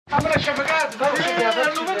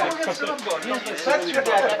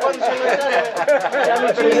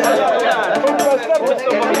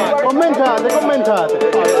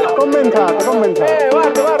Commentate.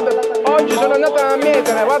 Guarda, oggi sono andata a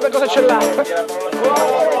mietere, guarda cosa c'è là.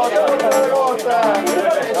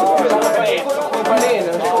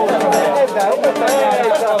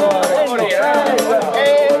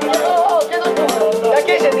 La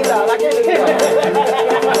chiesa è di là, la chiesa è di là.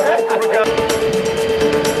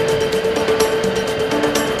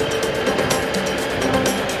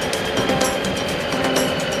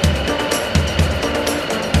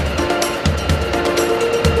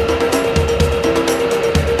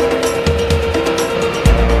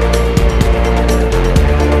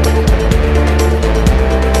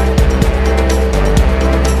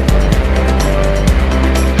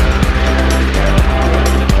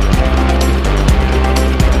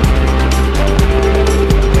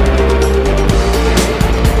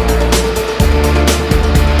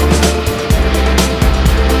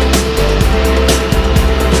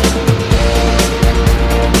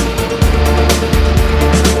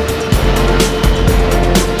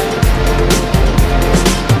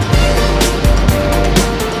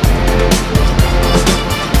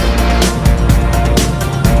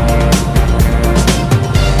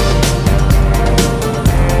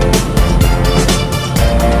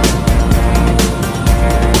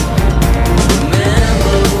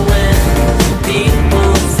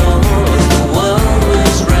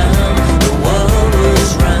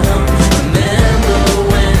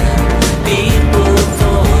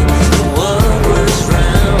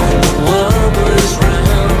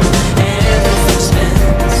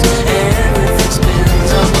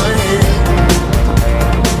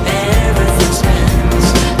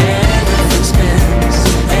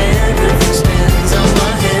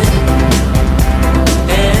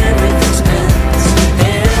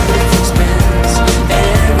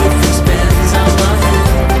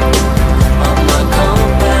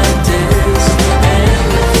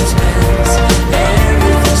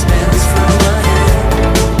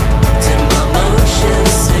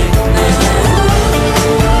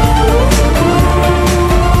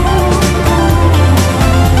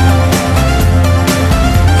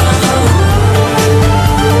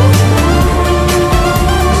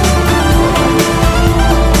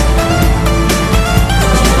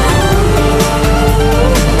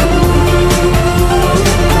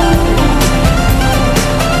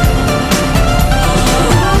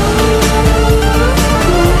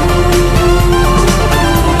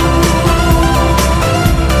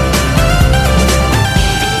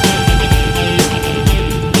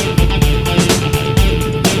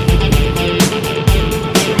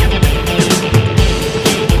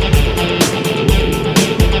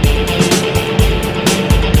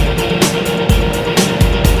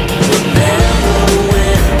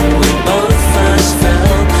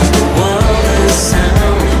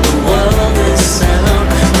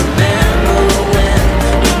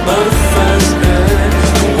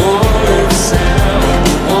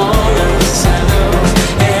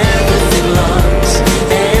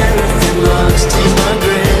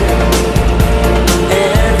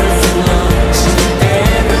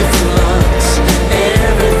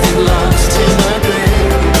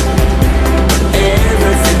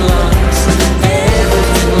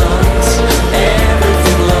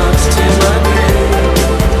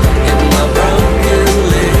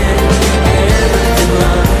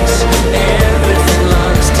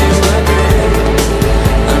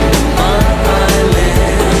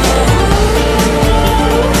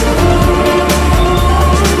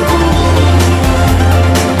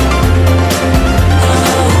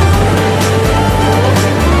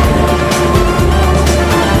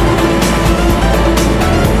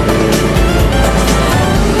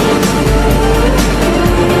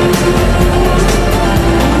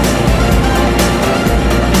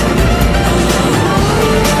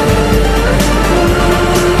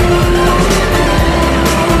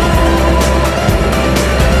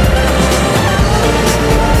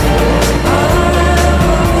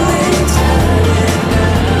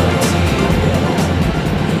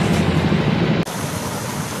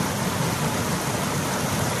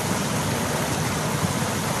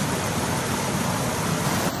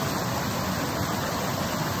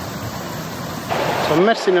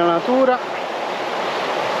 sommersi nella natura.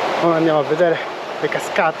 Ora andiamo a vedere le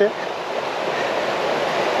cascate.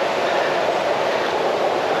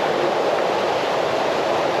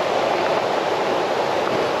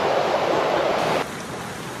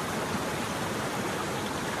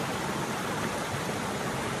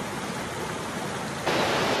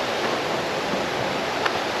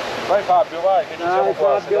 Vai Vai Fabio, vai, che ci siamo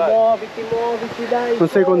quasi. Fabio, muoviti, dai. Non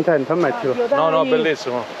sei contento, ammettilo. No, no,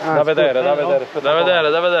 bellissimo. Ah, da vedere, scusa, da vedere. Da vedere,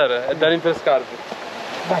 da vedere. È da rinfrescarsi.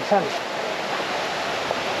 Vai, sali.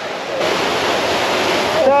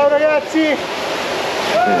 Ciao ragazzi!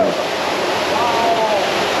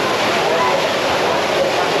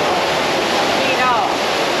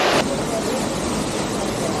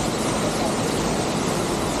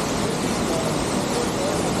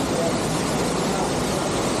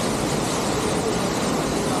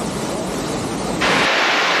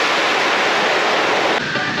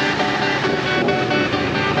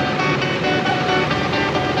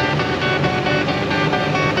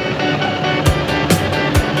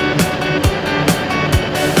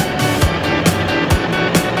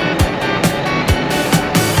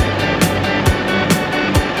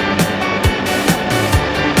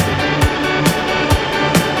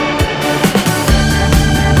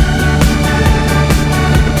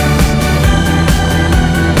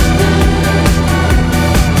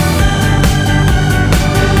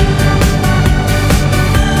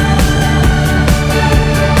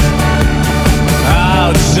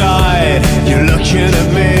 You're looking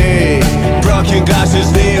at me, broken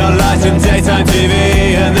glasses, neon lights and daytime TV,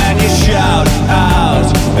 and then you shout out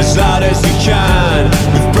as loud as you can,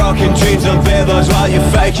 with broken dreams on billboards while you're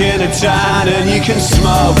faking a tan. And you can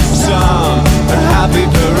smoke some a happy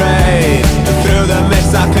parade, and through the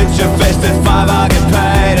mist I clench your fist at 5 I get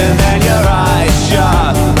paid. And then your eyes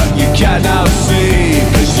shut, but you cannot see,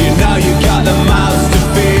 cause you know you got the mouths to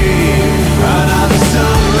feed. Another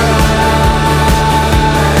sunrise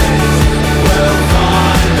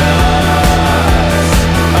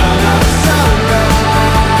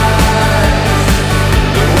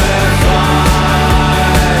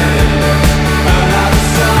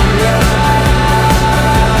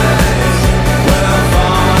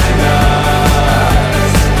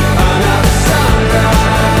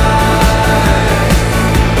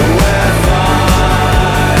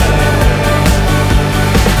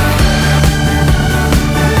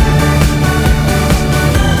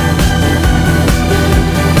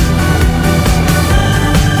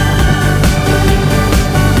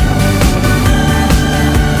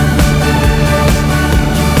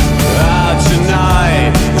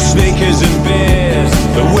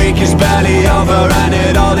is barely over and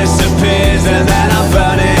it all disappears. And then I'm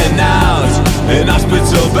burning out in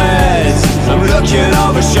hospital beds. I'm looking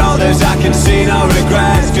over shoulders, I can see no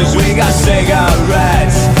regrets, cause we got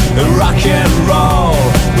cigarettes and rock and roll.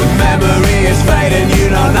 When memory is fading,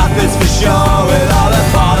 you know nothing's for sure. With all the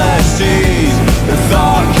policies and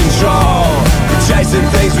thought control, we're chasing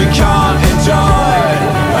things we can't